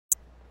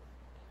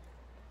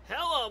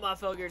up, my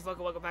fellow gears?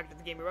 Welcome back to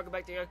the game. Welcome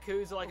back to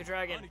Yakuza Like a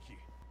Dragon.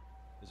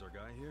 Is our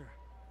guy here?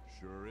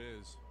 Sure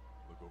is.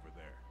 Look over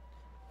there.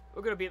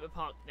 We're gonna beat the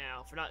punk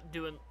now for not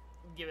giving up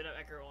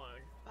Ecker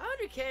alone.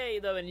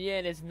 500k though in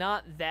yen is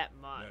not that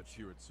much. That's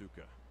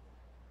Hiratsuka.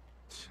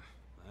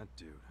 That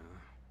dude, huh?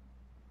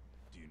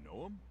 Do you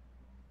know him?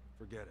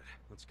 Forget it.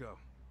 Let's go.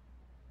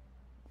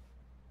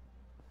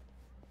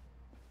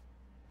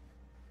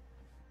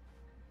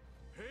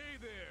 Hey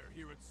there,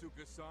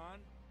 Hiratsuka-san.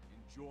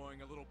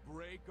 Enjoying a little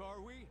break, are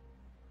we?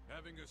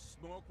 Having a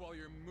smoke while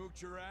your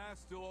moocher ass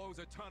still owes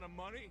a ton of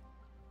money?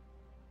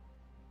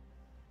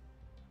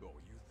 Oh,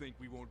 you think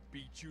we won't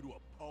beat you to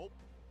a pulp?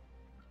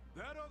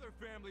 That other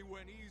family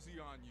went easy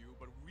on you,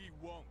 but we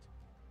won't.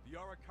 The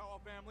Arakawa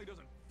family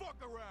doesn't fuck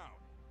around.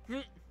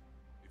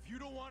 If you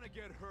don't want to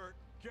get hurt,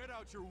 get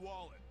out your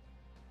wallet.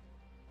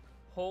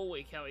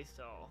 Holy cow, he's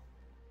tall.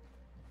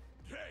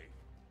 Hey,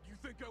 you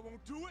think I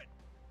won't do it?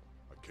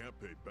 I can't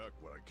pay back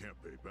what I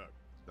can't pay back.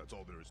 That's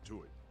all there is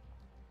to it.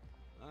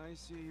 I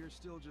see you're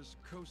still just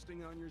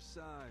coasting on your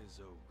size,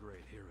 oh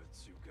great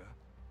Hiratsuka.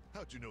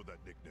 How'd you know that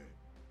nickname?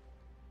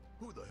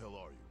 Who the hell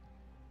are you?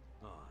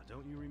 Ah,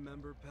 don't you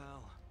remember,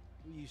 pal?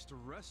 We used to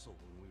wrestle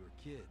when we were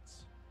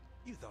kids.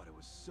 You thought it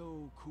was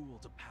so cool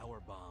to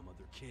powerbomb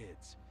other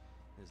kids,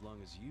 as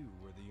long as you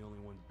were the only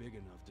one big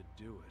enough to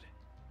do it.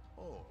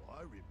 Oh,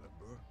 I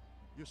remember.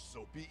 You're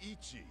Soapy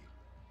Ichi.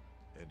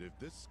 And if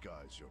this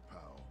guy's your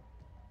pal,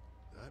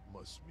 that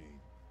must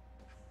mean...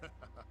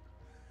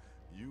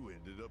 you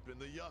ended up in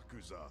the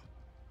Yakuza.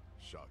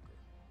 Shocker.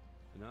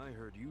 And I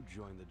heard you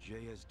joined the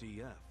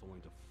JSDF only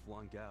to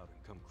flunk out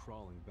and come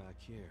crawling back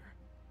here.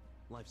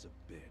 Life's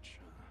a bitch,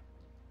 huh?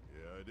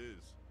 Yeah, it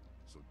is.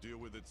 So deal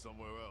with it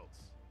somewhere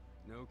else.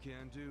 No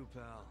can do,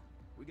 pal.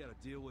 We gotta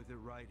deal with it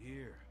right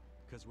here,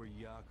 because we're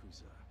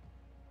Yakuza.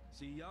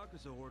 See,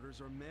 Yakuza orders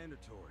are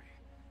mandatory,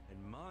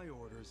 and my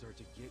orders are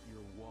to get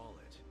your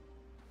wallet.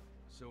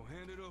 So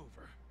hand it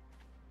over.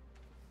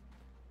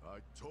 I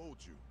told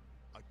you,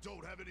 I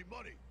don't have any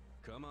money.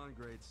 Come on,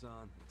 great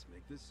son. Let's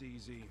make this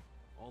easy.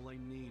 All I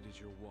need is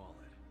your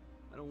wallet.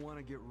 I don't want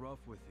to get rough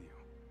with you.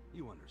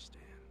 You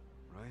understand,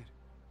 right?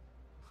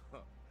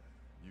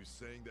 You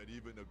saying that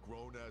even a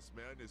grown-ass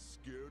man is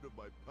scared of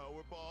my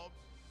power bombs?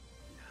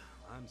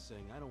 I'm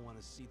saying I don't want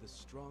to see the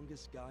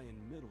strongest guy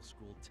in middle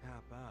school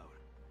tap out.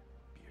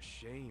 Be a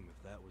shame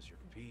if that was your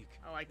peak.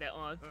 I like that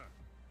one.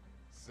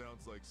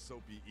 Sounds like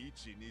Soapy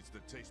Ichi needs to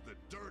taste the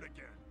dirt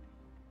again.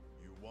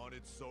 You want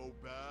it so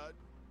bad?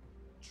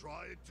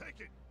 Try and take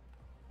it.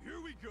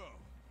 Here we go.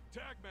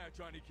 Tag match,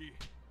 Aniki.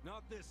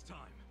 Not this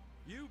time.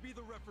 You be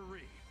the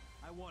referee.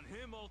 I want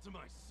him all to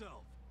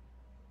myself.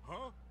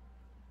 Huh?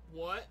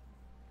 What?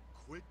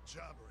 Quit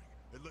jabbering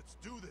and let's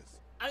do this.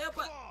 Come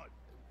on!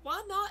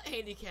 Why not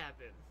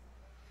handicap him?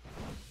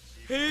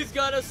 He's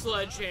got a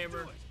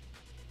sledgehammer.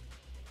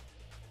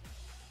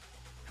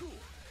 Cool.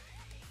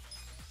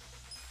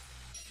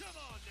 Come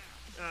on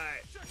now.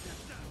 Alright. Check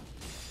this out.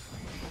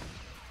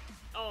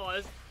 Oh,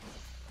 that's...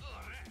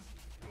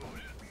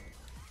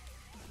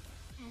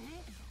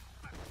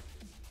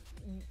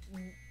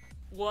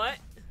 What?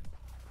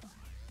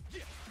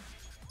 Yeah.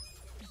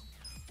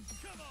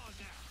 Come on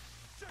now.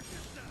 Check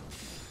this out.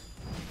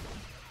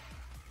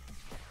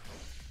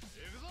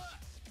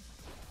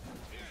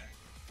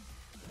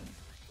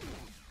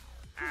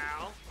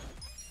 Ow.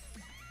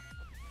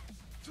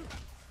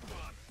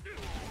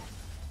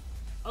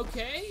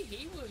 Okay,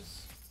 he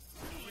was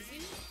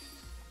easy.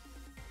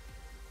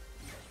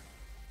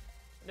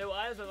 No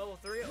items at level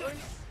 3 at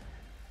least?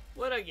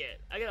 What'd I get?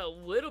 I got a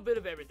little bit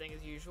of everything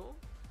as usual.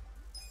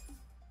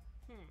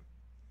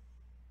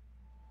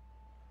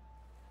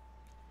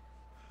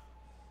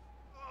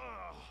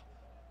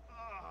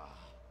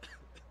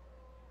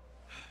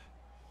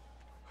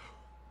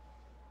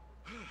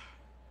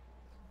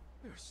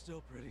 You're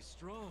still pretty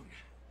strong.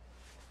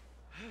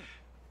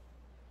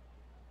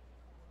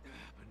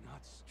 But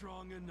not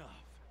strong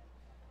enough.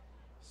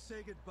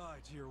 Say goodbye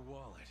to your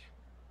wallet.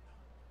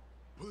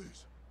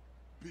 Please,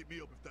 beat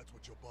me up if that's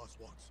what your boss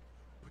wants.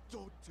 But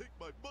don't take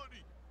my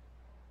money.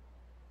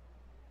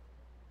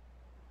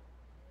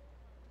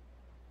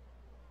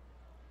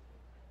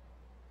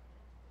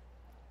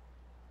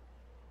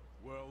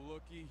 Well,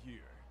 looky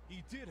here.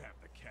 He did have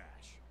the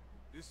cash.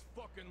 This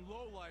fucking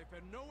lowlife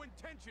had no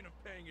intention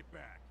of paying it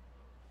back.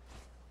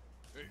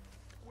 Hey,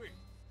 wait.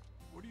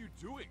 What are you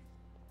doing?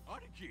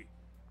 Aniki!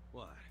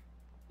 What?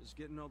 Just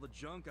getting all the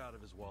junk out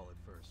of his wallet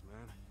first,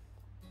 man.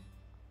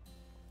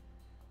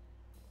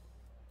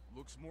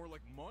 Looks more like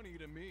money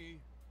to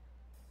me.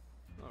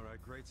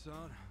 Alright, great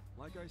son.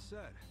 Like I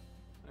said,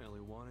 I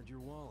only wanted your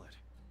wallet.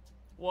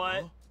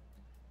 What?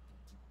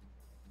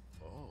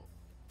 Huh? Oh,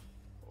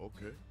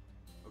 okay.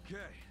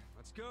 Okay,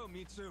 let's go,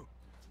 Mitsu.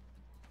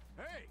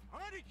 Hey,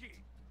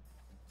 Aniki!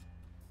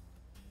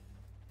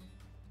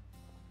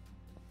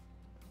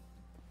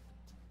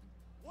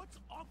 What's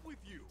up with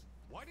you?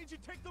 Why did you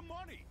take the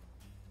money?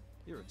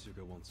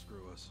 Hiratsuka won't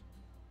screw us.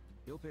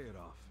 He'll pay it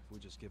off if we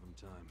just give him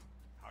time.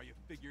 How you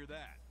figure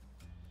that?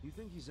 You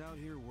think he's out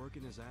here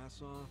working his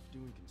ass off,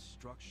 doing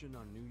construction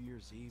on New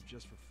Year's Eve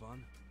just for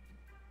fun?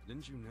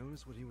 Didn't you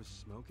notice what he was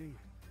smoking?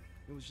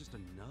 It was just a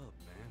nub,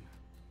 man.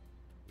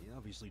 He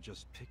obviously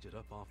just picked it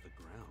up off the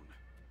ground.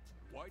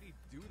 Why'd he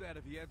do that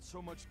if he had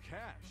so much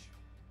cash?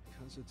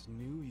 Because it's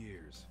New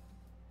Year's.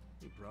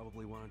 He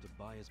probably wanted to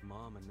buy his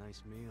mom a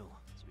nice meal,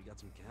 so he got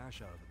some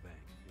cash out of the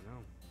bank, you know?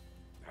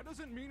 That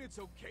doesn't mean it's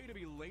okay to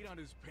be late on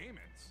his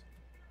payments.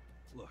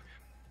 Look,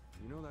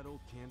 you know that old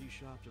candy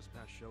shop just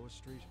past Showa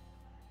Street?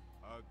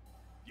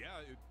 Yeah,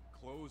 it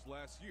closed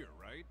last year,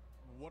 right?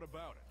 What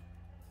about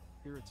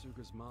it?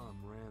 Hiratsuka's mom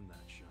ran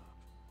that shop.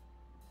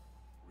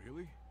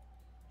 Really?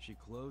 She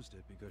closed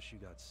it because she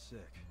got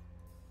sick.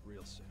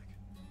 Real sick.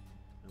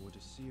 I went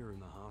to see her in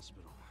the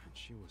hospital, and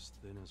she was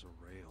thin as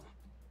a rail.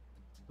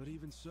 But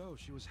even so,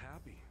 she was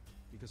happy,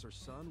 because her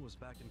son was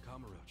back in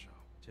Kamurocho,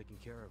 taking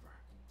care of her.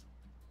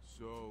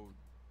 So,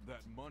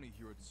 that money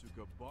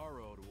Hiratsuka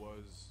borrowed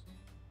was...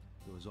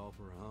 It was all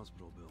for her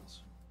hospital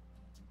bills.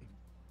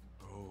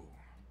 Oh.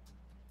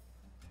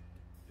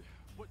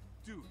 But,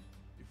 dude,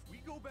 if we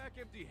go back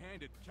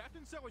empty-handed,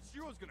 Captain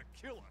Sawashiro's gonna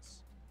kill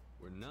us!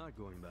 We're not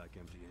going back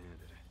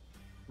empty-handed.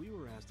 We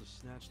were asked to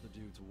snatch the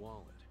dude's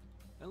wallet.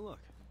 And look,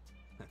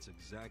 that's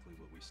exactly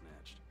what we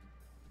snatched.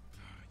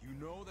 You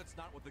know that's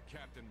not what the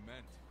captain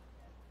meant.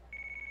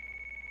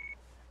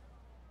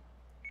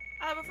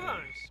 I have a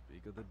phone.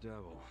 Speak of the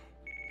devil.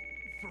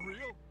 For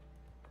real?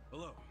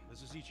 Hello,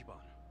 this is Ichiban.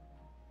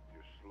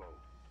 You're slow.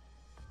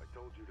 I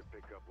told you to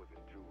pick up within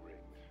 2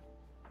 rings.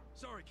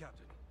 Sorry,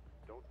 Captain.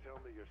 Don't tell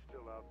me you're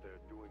still out there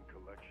doing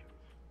collections.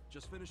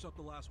 Just finished up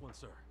the last one,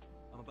 sir.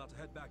 I'm about to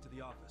head back to the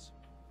office.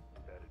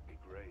 That'd be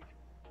great.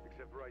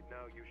 Except right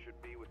now you should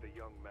be with the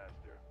young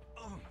master.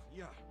 Oh,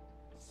 yeah.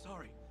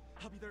 Sorry.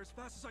 I'll be there as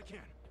fast as I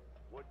can.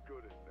 What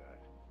good is that?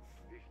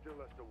 He still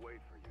has to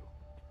wait for you.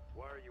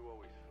 Why are you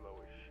always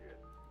slow as shit?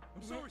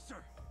 I'm sorry,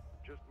 sir.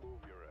 Just move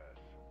your ass.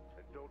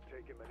 And don't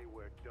take him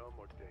anywhere dumb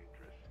or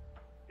dangerous.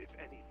 If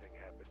anything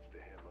happens to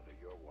him under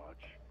your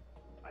watch,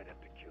 I'd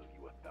have to kill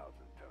you 1,000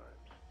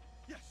 times.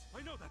 Yes,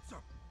 I know that, sir.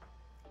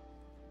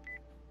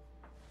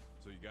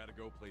 So you gotta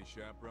go play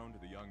chaperone to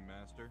the young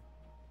master?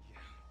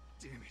 Yeah,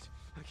 damn it.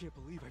 I can't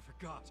believe I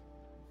forgot.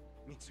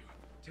 Mitsu,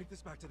 take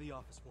this back to the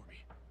office for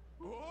me.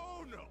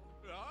 Oh, no!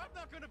 I'm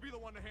not gonna be the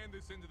one to hand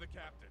this in to the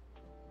captain.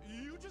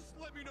 You just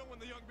let me know when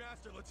the young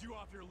master lets you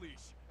off your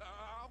leash.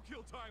 I'll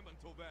kill time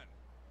until then.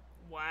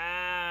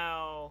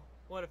 Wow.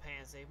 What a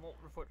pansy. Won't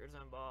report to his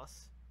own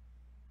boss.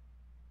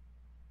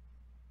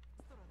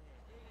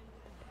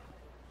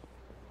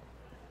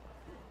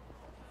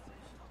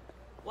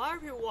 Why are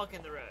people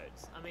walking the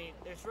roads? I mean,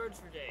 there's roads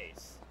for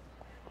days.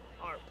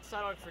 Or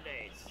sidewalks for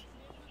days.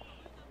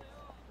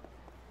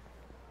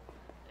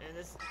 And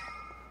this...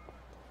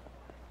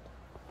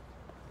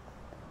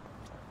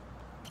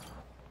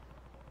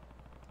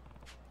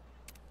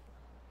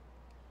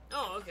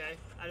 Oh, okay.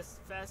 I just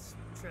fast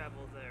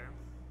traveled there.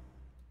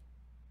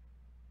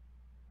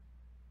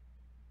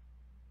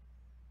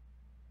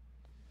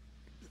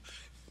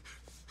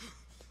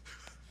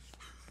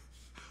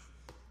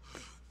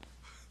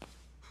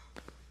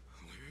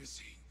 Where is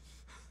he?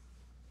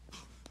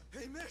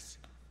 Hey, miss!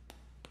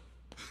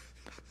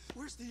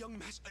 Where's the young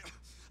master?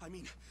 I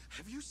mean,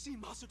 have you seen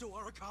Masato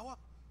Arakawa?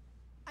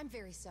 I'm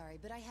very sorry,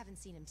 but I haven't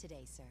seen him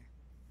today, sir.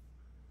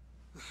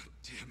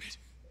 Damn it.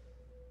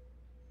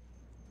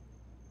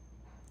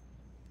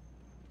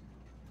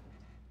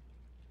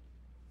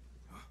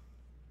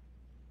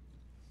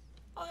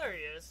 Oh, there he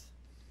is.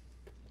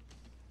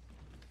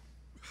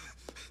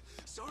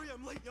 Sorry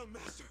I'm late, young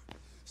master.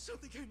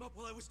 Something came up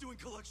while I was doing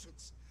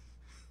collections.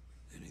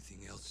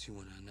 Anything else you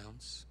want to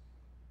announce?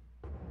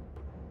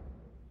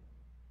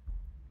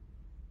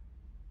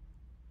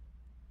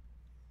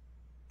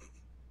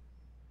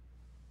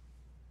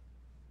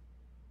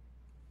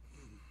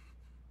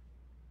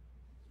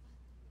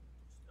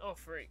 Oh,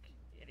 freak.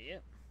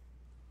 Idiot.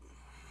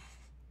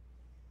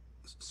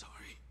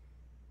 Sorry.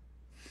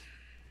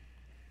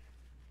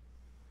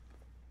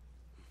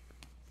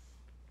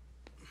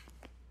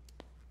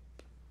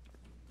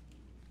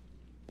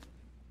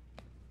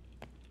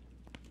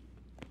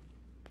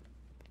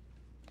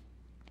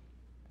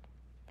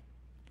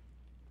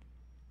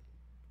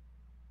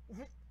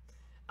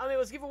 I mean,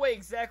 let's give away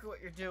exactly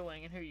what you're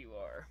doing and who you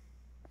are.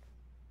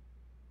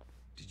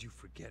 Did you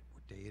forget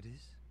what day it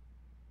is?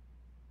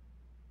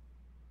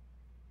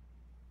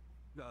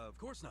 Of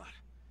course not.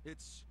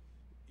 It's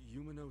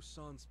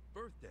Yumino-san's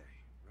birthday,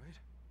 right?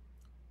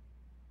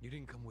 You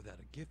didn't come without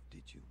a gift,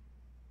 did you?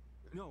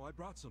 No, I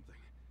brought something.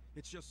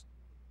 It's just...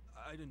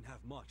 I didn't have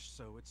much,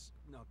 so it's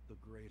not the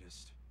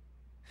greatest.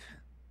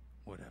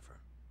 Whatever.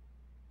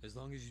 As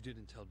long as you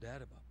didn't tell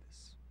Dad about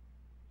this.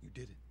 You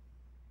didn't.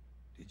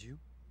 Did you?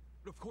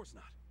 Of course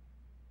not.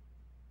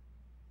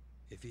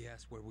 If he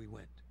asks where we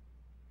went,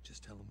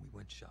 just tell him we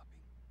went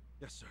shopping.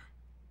 Yes, sir.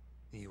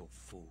 The old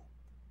fool.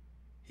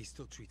 He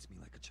still treats me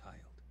like a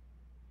child.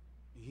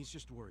 He's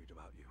just worried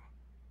about you.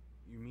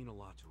 You mean a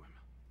lot to him.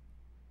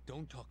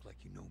 Don't talk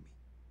like you know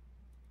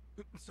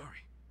me.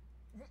 Sorry.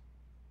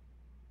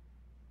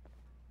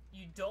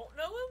 You don't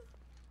know him?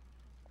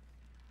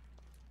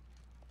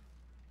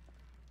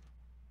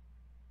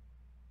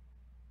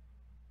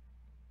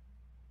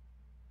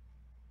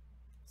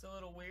 It's a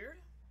little weird.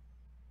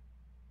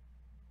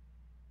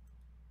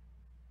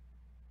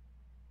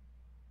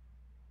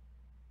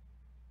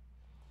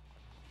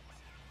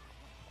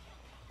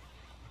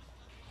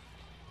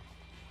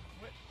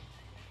 What?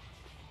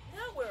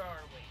 Now where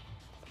are we?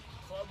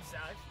 Club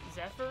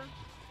Zephyr?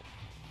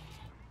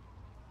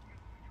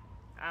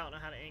 I don't know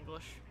how to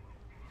English,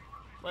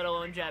 let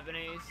alone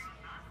Japanese.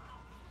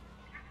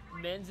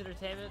 Men's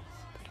entertainment.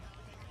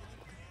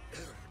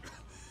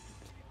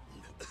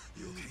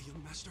 You okay,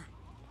 young master?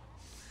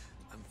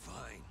 I'm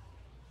fine.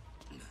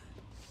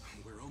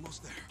 We're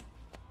almost there.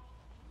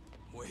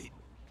 Wait,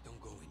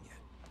 don't go in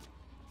yet.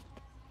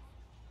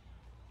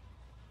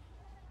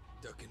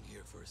 Duck in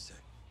here for a sec.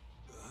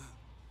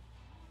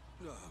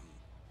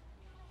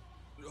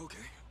 Okay.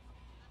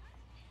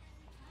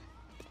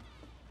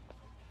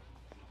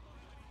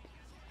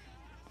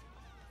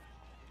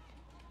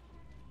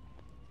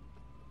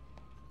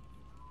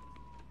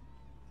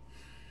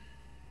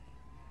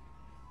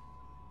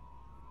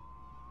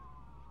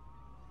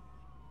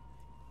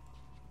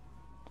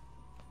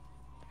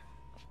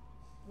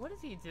 What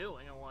is he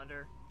doing, I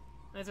wonder?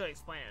 That's what I'll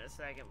explain in a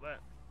second,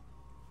 but...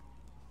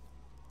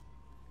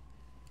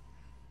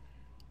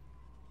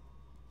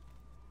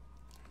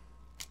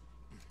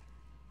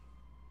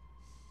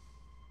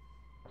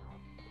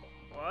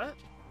 What?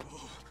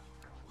 Whoa.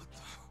 What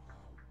the...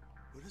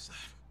 What is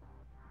that?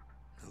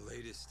 The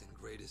latest and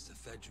greatest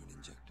ephedrine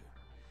injector.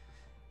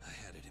 I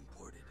had it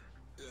imported.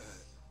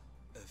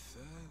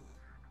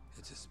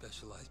 It's a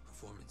specialized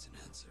performance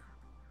enhancer.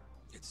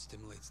 It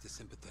stimulates the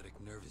sympathetic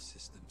nervous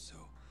system, so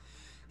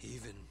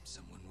even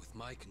someone with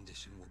my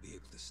condition will be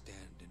able to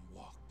stand and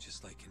walk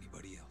just like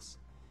anybody else.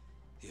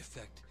 The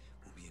effect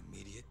will be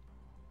immediate,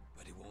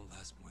 but it won't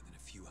last more than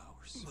a few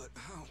hours. But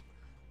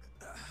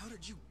how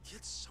did you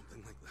get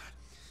something like that?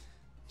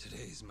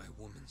 Today is my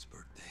woman's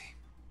birthday.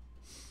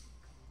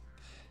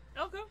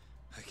 Okay.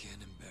 I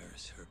can't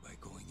embarrass her by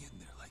going in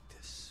there like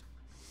this.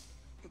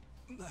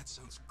 That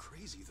sounds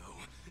crazy, though.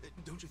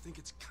 Don't you think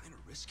it's kind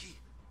of risky?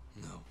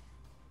 No.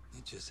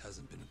 It just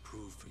hasn't been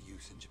approved for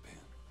use in Japan.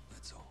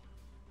 That's all.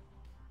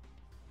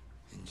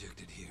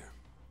 Inject it here.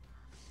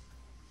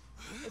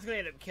 It's gonna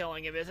end up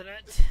killing him, isn't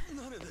it?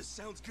 None of this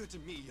sounds good to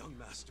me, young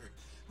master.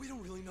 We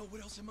don't really know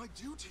what else it might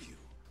do to you.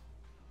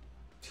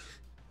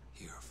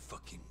 You're a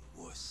fucking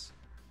wuss.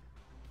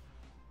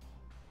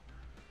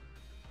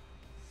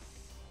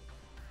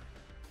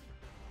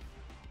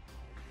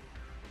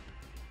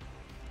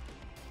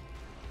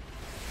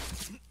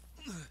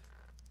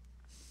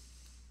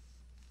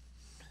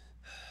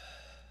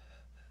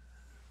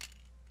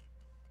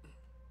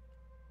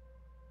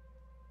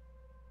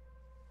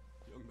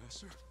 Young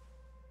master?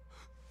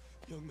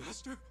 Young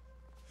master?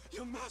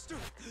 Young master?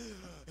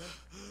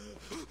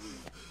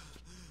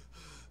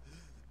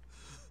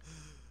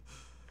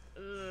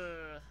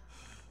 Ugh.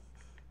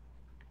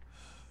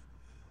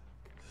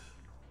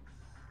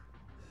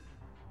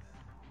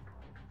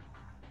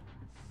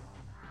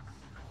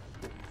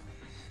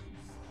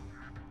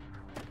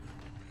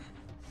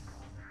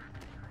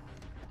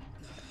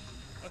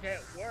 Okay,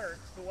 it works,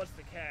 but what's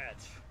the catch?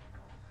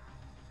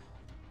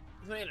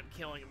 It's gonna end up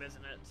killing him,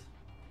 isn't it?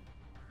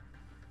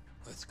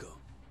 Let's go.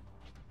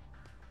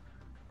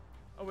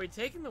 Are we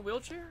taking the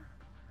wheelchair?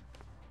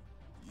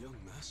 Young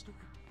master?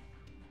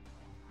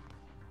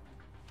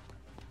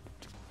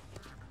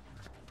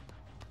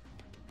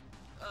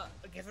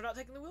 I guess we're not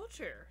taking the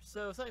wheelchair.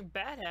 So if something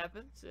bad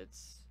happens,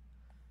 it's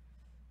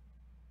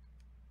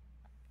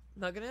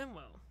not gonna end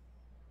well.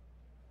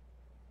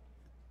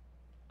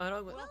 I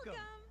don't. Welcome.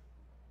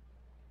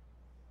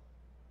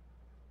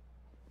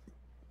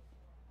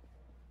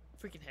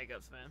 Freaking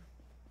hiccups, man.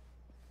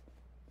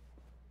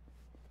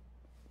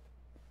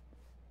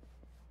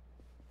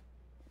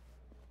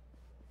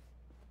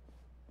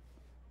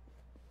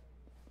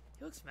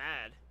 He looks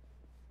mad.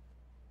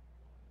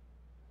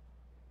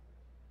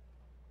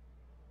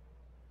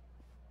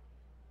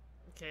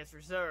 Okay, it's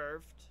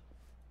reserved.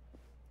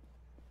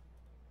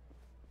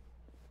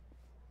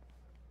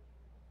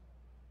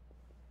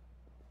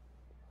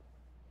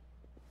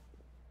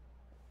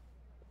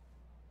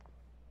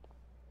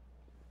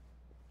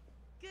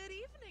 Good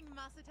evening,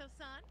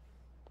 Masato-san.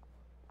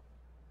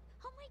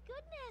 Oh my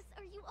goodness,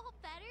 are you all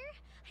better?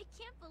 I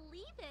can't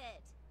believe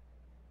it.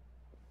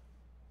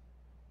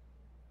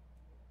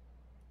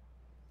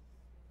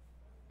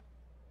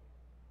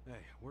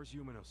 Hey, where's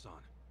Yumino-san?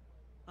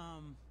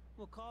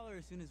 We'll call her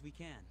as soon as we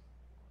can.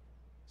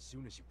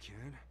 Soon as you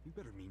can? You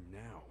better mean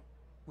now.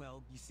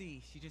 Well, you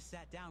see, she just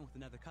sat down with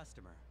another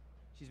customer.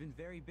 She's been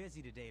very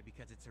busy today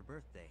because it's her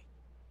birthday.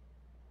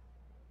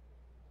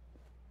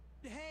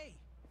 Hey!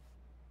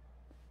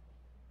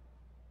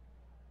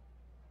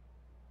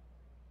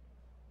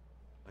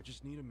 I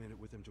just need a minute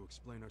with him to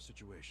explain our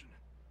situation.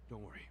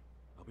 Don't worry,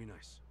 I'll be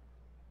nice.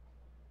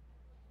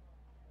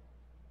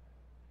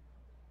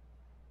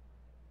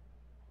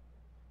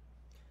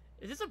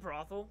 Is this a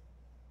brothel?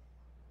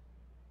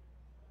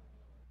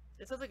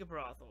 It sounds like a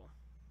brothel.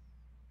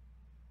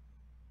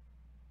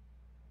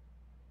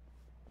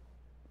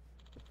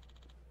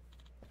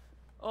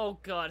 Oh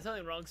god,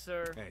 something wrong,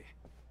 sir. Hey.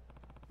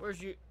 Where's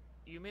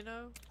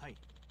Yumino? Hi.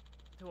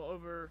 To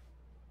over.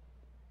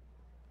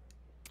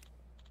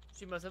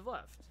 She must have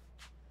left.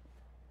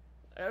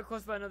 I got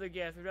requested by another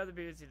guest. We'd rather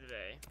be busy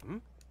today. Hmm?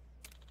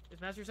 Is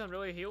Master Son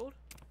really healed?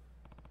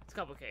 It's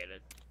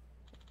complicated.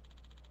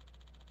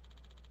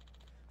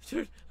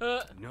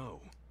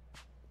 No.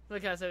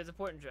 Like I said, it's an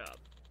important job.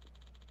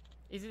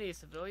 Isn't he a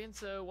civilian,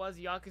 so why is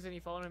the Yakuza and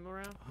you following him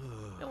around?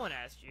 No one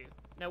asked you.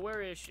 Now,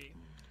 where is she?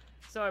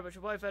 Sorry, but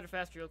you'll probably better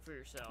faster look for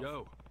yourself.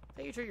 Yo.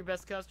 Think you treat your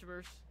best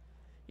customers?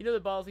 You know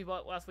the bottles we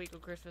bought last week on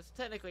Christmas?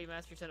 Technically,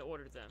 Master Son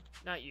ordered them.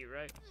 Not you,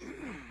 right?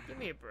 Give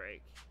me a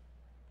break.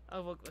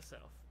 I'll look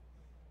myself.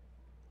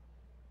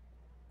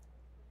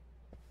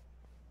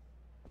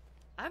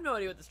 I have no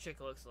idea what this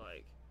chick looks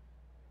like.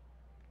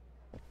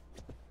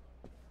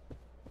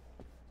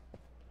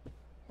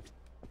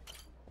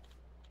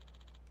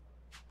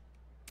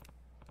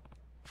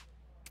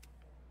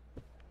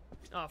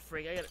 Oh,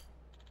 freak, I gotta...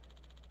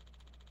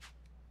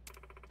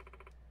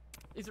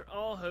 These are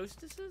all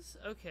hostesses?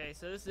 Okay,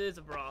 so this is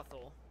a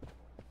brothel.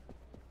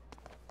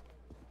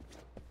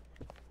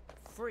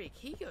 Freak,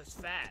 he goes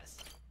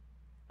fast.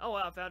 Oh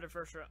wow, I found her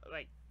first row.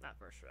 Like, not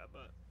first row,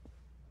 but...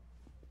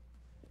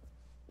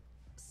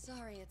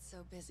 Sorry it's so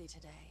busy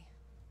today.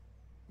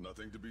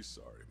 Nothing to be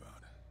sorry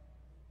about.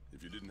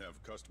 If you didn't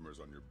have customers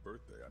on your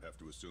birthday, I'd have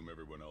to assume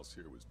everyone else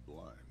here was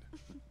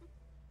blind.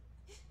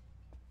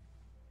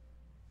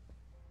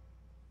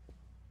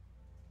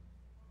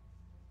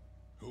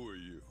 Who are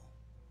you?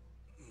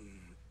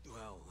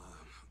 Well,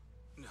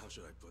 how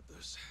should I put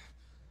this?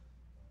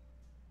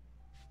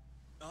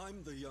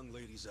 I'm the young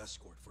lady's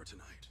escort for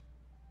tonight.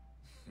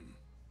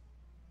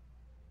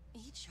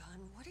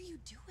 Ichan, what are you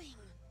doing?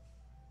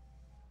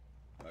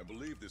 I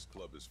believe this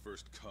club is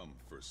first come,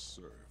 first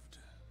served.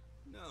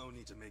 No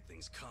need to make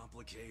things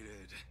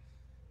complicated.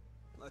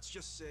 Let's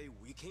just say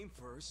we came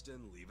first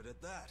and leave it at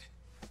that.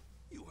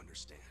 You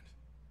understand.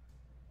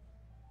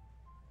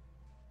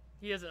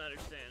 He doesn't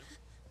understand.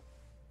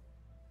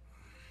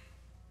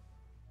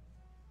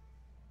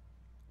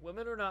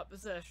 Women are not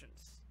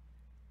possessions.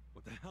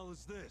 What the hell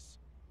is this?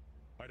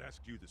 I'd ask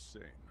you the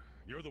same.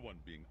 You're the one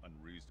being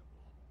unreasonable.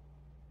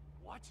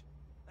 What?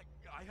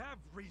 I have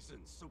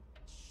reasons, so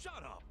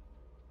shut up!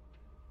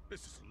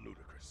 This is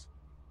ludicrous.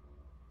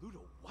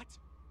 Ludo, what?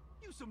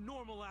 Use some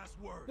normal-ass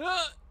words!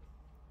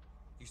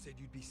 You said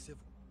you'd be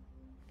civil.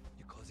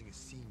 You're causing a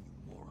scene,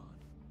 you moron.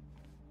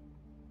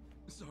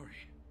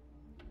 Sorry.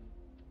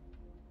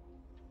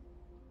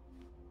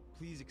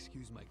 Please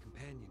excuse my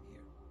companion here.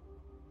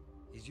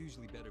 He's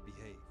usually better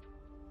behaved.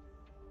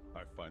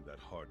 I find that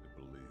hard to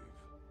believe.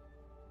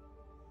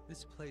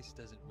 This place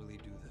doesn't really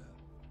do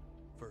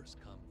the first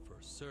come,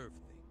 first serve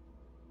thing.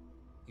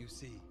 You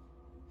see,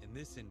 in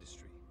this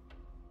industry,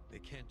 they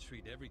can't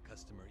treat every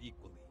customer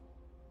equally.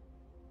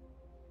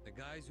 The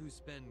guys who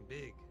spend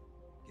big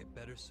get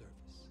better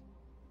service.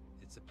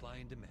 It's supply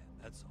and demand,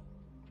 that's all.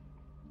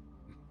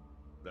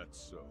 That's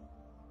so.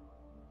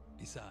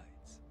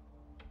 Besides,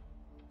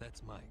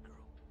 that's my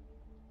girl.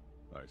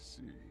 I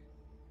see.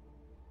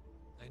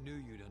 I knew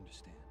you'd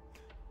understand.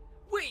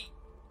 Wait!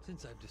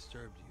 Since I've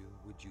disturbed you,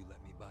 would you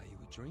let me buy you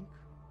a drink?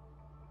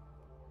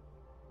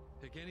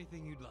 Pick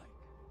anything you'd like.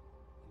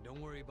 And don't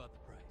worry about the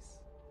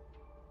price.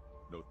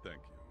 No, thank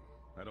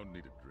you. I don't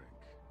need a drink.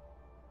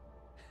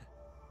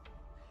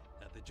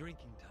 Not the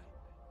drinking type.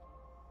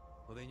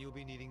 Well, then you'll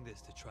be needing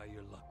this to try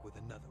your luck with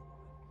another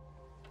woman.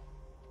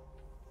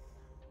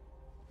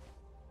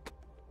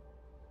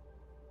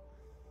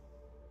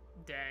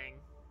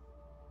 Dang.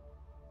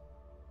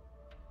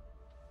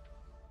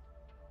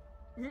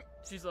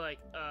 She's like,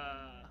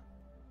 I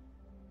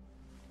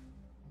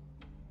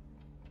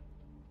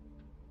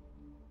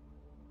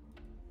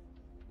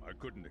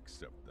couldn't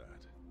accept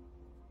that.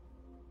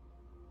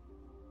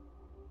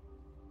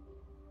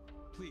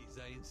 Please,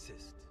 I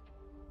insist.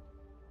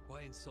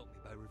 Why insult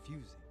me by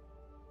refusing?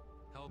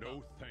 How about...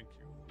 No, thank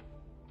you.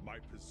 My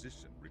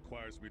position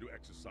requires me to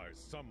exercise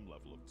some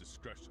level of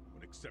discretion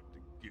when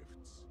accepting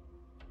gifts.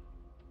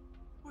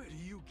 Where do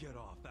you get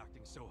off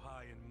acting so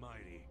high and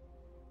mighty?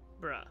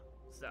 bruh,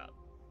 stop.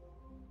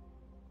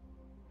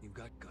 You've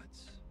got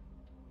guts.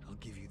 I'll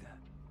give you that.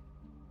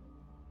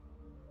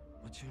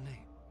 What's your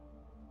name?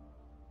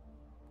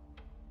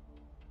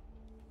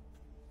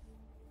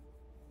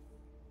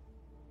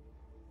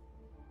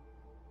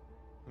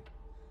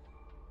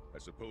 I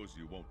suppose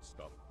you won't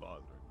stop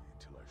bothering me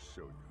till I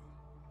show you.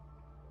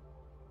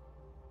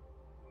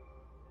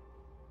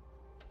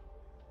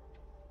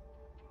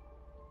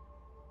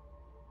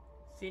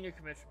 Senior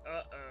Commissioner.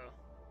 Uh-oh.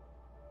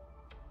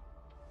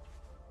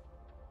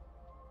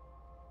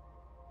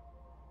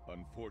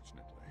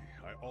 Unfortunately,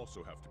 I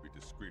also have to be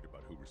discreet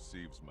about who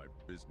receives my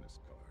business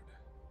card.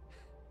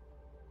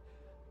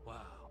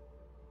 Wow.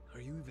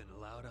 Are you even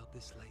allowed out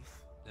this late?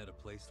 At a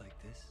place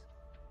like this?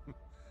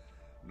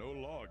 No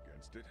law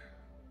against it.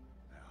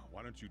 Now,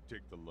 why don't you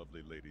take the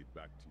lovely lady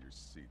back to your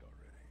seat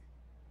already?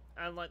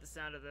 I don't like the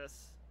sound of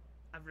this.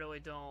 I really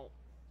don't.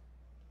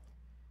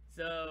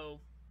 So...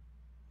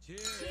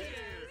 Cheers!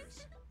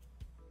 Cheers!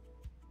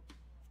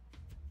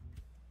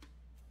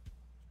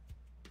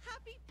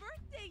 Happy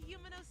birthday,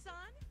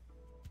 Yumino-san!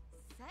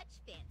 Such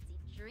fancy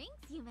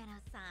drinks,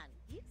 Yumeno-san.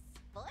 You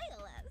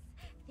spoil us.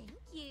 Thank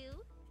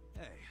you.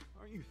 Hey,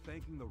 aren't you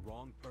thanking the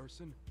wrong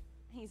person?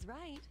 He's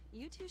right.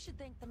 You two should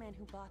thank the man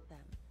who bought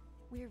them.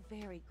 We're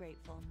very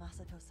grateful,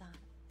 Masato-san.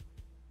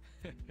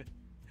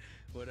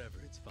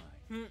 Whatever, it's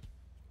fine.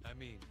 I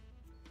mean,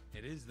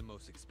 it is the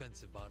most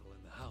expensive bottle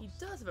in the house. He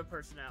does have a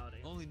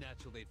personality. Only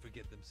natural they'd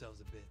forget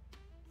themselves a bit.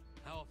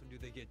 How often do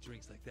they get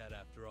drinks like that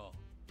after all?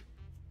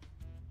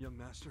 Young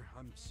master,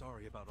 I'm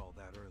sorry about all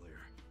that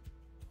earlier.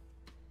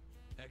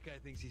 That guy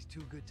thinks he's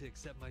too good to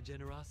accept my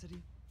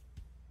generosity?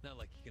 Not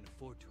like he can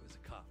afford to as a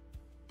cop.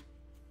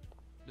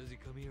 Does he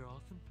come here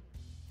often?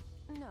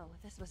 No,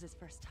 this was his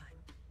first time.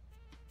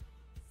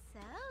 So,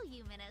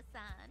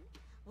 Yumeno-san,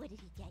 what did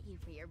he get you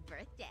for your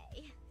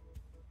birthday?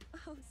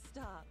 Oh,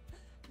 stop.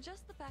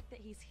 Just the fact that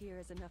he's here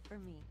is enough for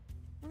me.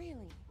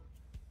 Really.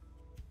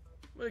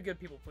 What a good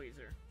people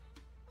pleaser.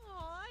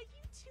 Aw,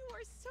 you two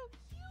are so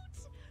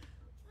cute!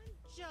 I'm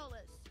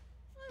jealous.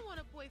 I want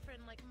a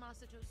boyfriend like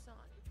Masato-san.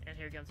 And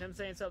here comes him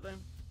saying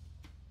something.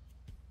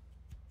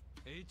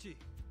 Eiichi,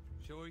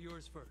 show her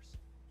yours first.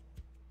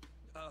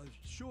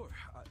 Sure.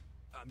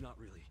 I'm not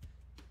really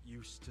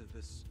used to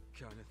this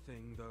kind of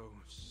thing, though,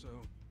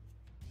 so...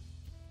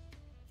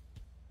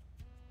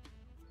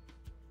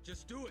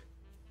 Just do it!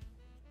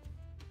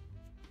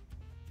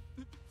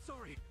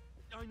 Sorry,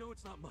 I know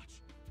it's not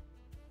much.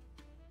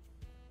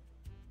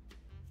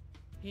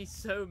 He's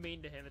so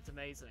mean to him, it's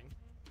amazing.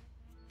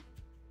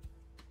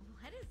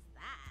 What is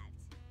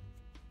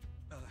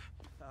that?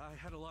 I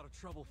had a lot of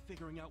trouble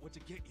figuring out what to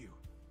get you.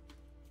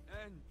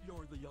 And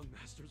you're the young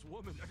master's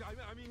woman.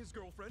 I mean his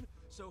girlfriend,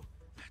 so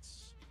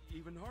that's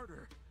even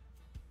harder.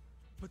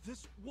 But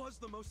this was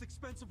the most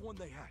expensive one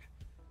they had.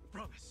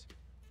 Promise.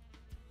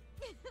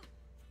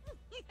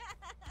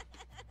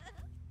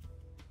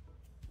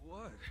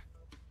 What?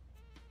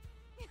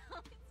 No,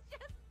 it's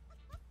just...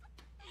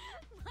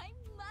 My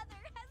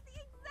mother has the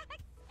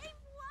exact same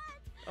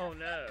one! Oh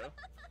no.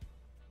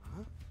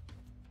 Huh?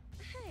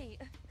 Hey,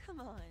 come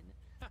on.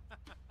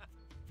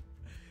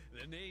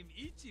 The name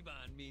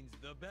Ichiban means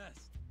the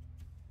best.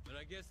 But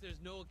I guess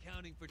there's no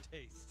accounting for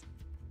taste.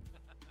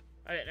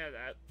 I didn't know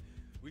that.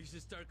 We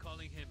should start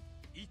calling him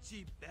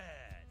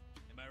Ichibad.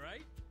 Am I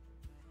right?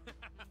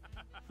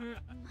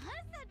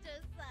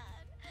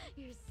 Masato-san,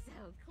 you're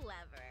so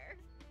clever.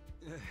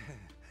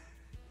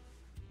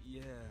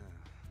 Yeah.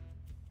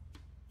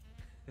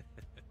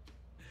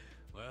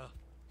 Well,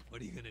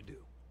 what are you gonna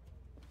do?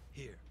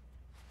 Here.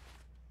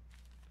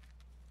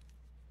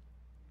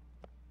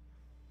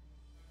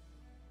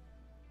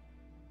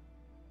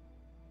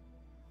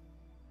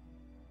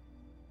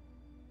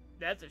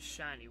 That's a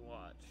shiny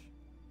watch.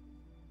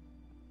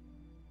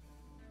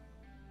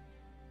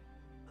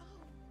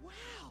 Oh,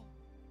 wow!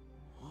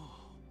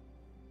 Oh.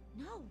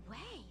 No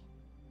way.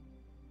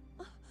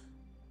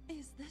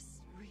 Is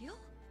this real?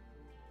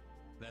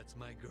 That's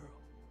my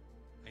girl.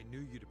 I knew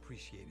you'd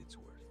appreciate its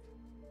worth.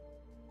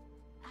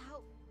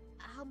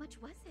 How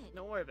much was it?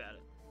 Don't worry about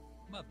it.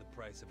 About the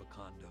price of a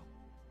condo.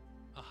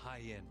 A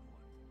high-end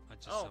one. Not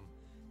just Oh. some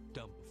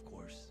dump, of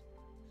course.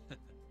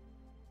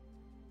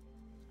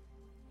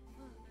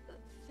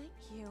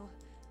 Thank you.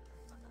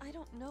 I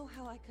don't know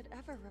how I could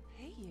ever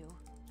repay you.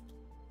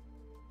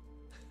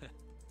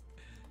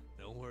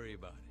 Don't worry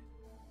about it.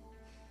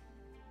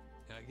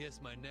 I guess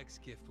my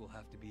next gift will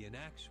have to be an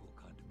actual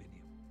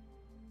condominium.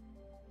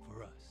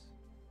 For us.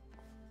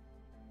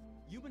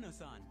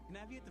 Yumino-san, can I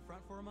have you at the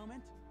front for a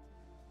moment?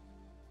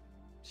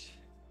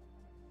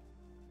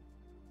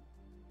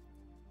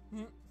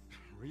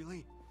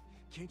 Really?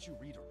 Can't you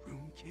read a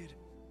room, kid?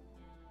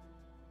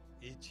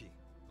 Ichi,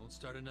 don't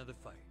start another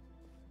fight.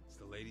 It's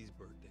the lady's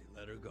birthday.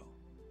 Let her go.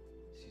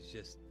 She's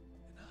just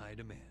in high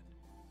demand.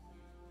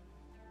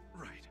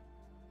 Right.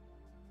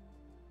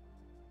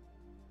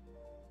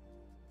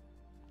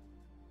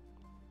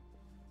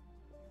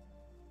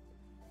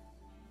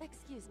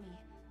 Excuse me.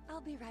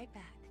 I'll be right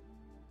back.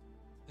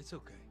 It's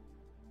okay.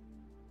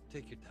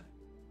 Take your time.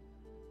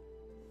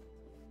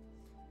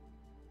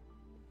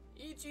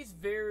 Ichi's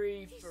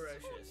very He's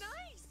ferocious. so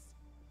nice!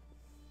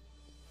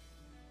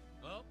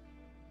 Well,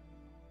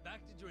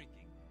 back to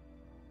drinking.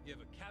 You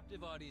have a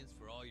captive audience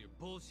for all your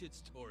bullshit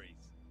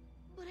stories.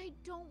 But I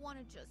don't want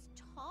to just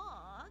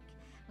talk.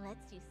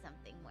 Let's do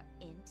something more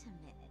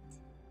intimate.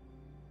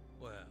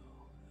 Well,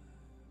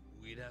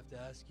 we'd have to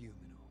ask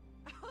Yumino.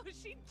 Oh,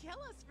 she'd kill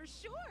us for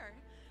sure!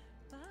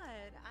 But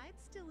I'd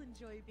still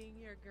enjoy being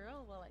your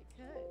girl while I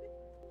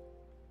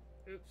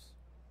could. Oops.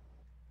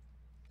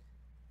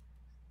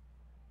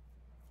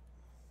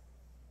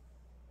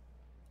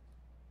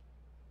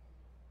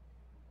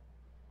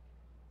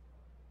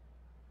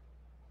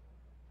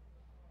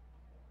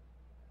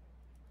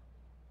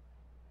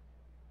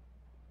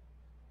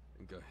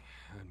 Think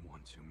I had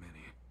one too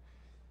many.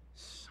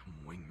 Some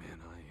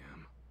wingman I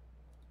am.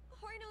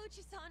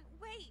 Horino-uchi-san,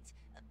 wait!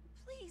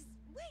 Please,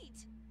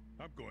 wait!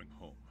 I'm going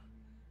home.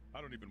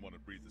 I don't even want to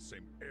breathe the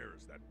same air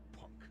as that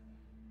punk.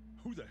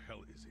 Who the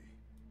hell is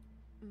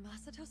he?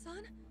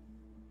 Masato-san?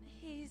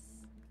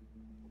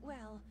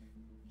 Well,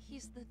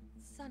 he's the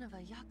son of a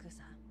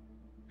Yakuza.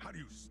 How do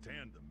you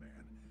stand the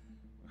man?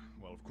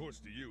 Well, of course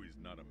to you he's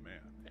not a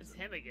man. It's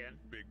him again.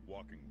 Big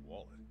walking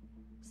wallet.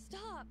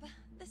 Stop!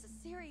 This is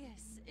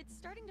serious. It's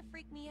starting to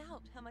freak me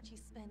out how much he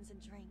spends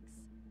and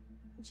drinks.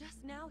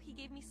 Just now he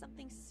gave me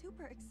something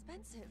super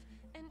expensive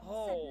and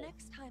said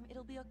next time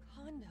it'll be a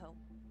condo.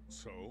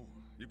 So,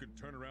 you can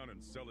turn around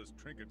and sell his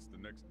trinkets the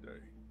next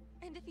day.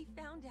 And if he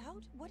found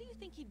out, what do you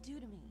think he'd do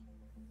to me?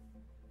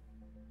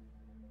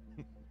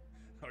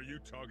 Are you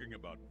talking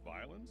about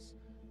violence?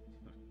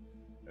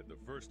 At the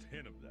first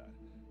hint of that,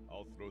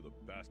 I'll throw the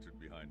bastard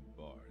behind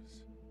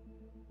bars.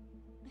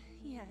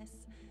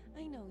 Yes,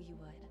 I know you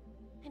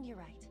would. And you're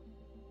right.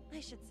 I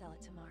should sell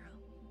it tomorrow.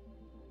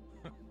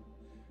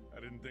 I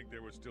didn't think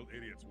there were still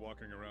idiots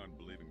walking around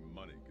believing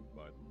money can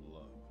buy them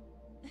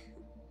love.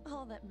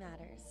 All that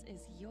matters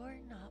is you're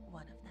not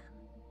one of them.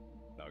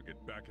 Now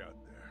get back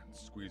out there and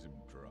squeeze him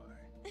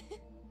dry.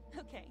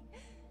 Okay.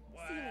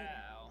 Wow. See you later.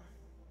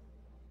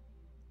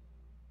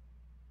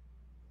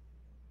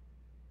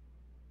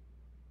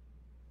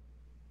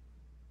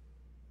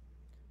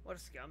 What a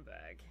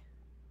scumbag.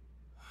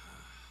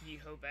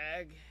 Yeeho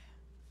bag.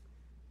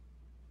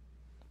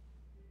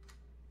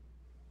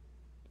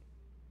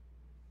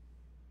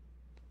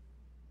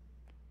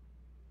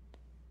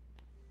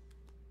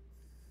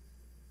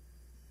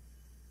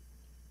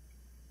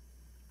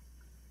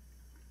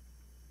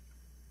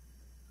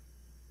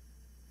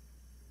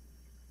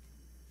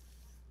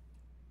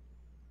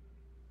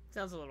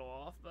 Sounds a little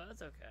off, but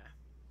that's okay.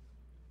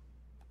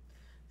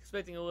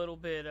 Expecting a little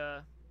bit,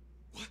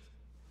 What?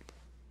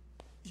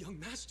 Young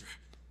master,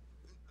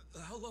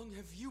 how long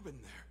have you been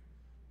there?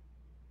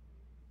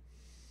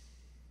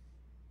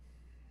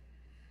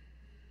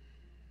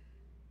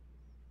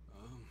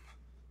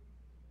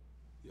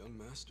 Young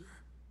master?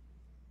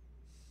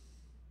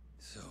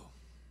 So,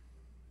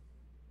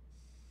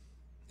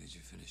 did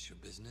you finish your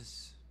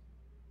business?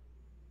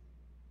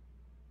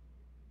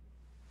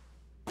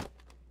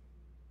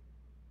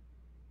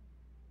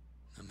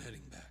 I'm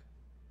heading back.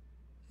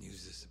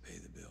 Use this to pay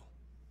the bill.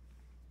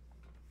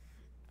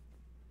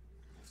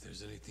 If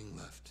there's anything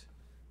left,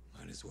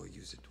 might as well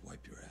use it to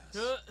wipe your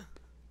ass.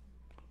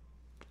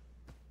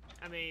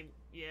 I mean,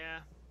 yeah.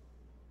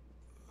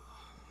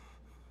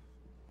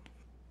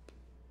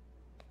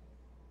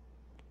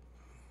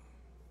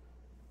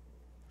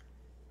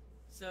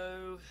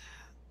 So,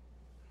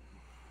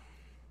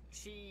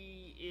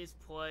 she is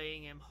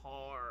playing him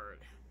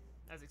hard,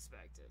 as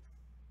expected.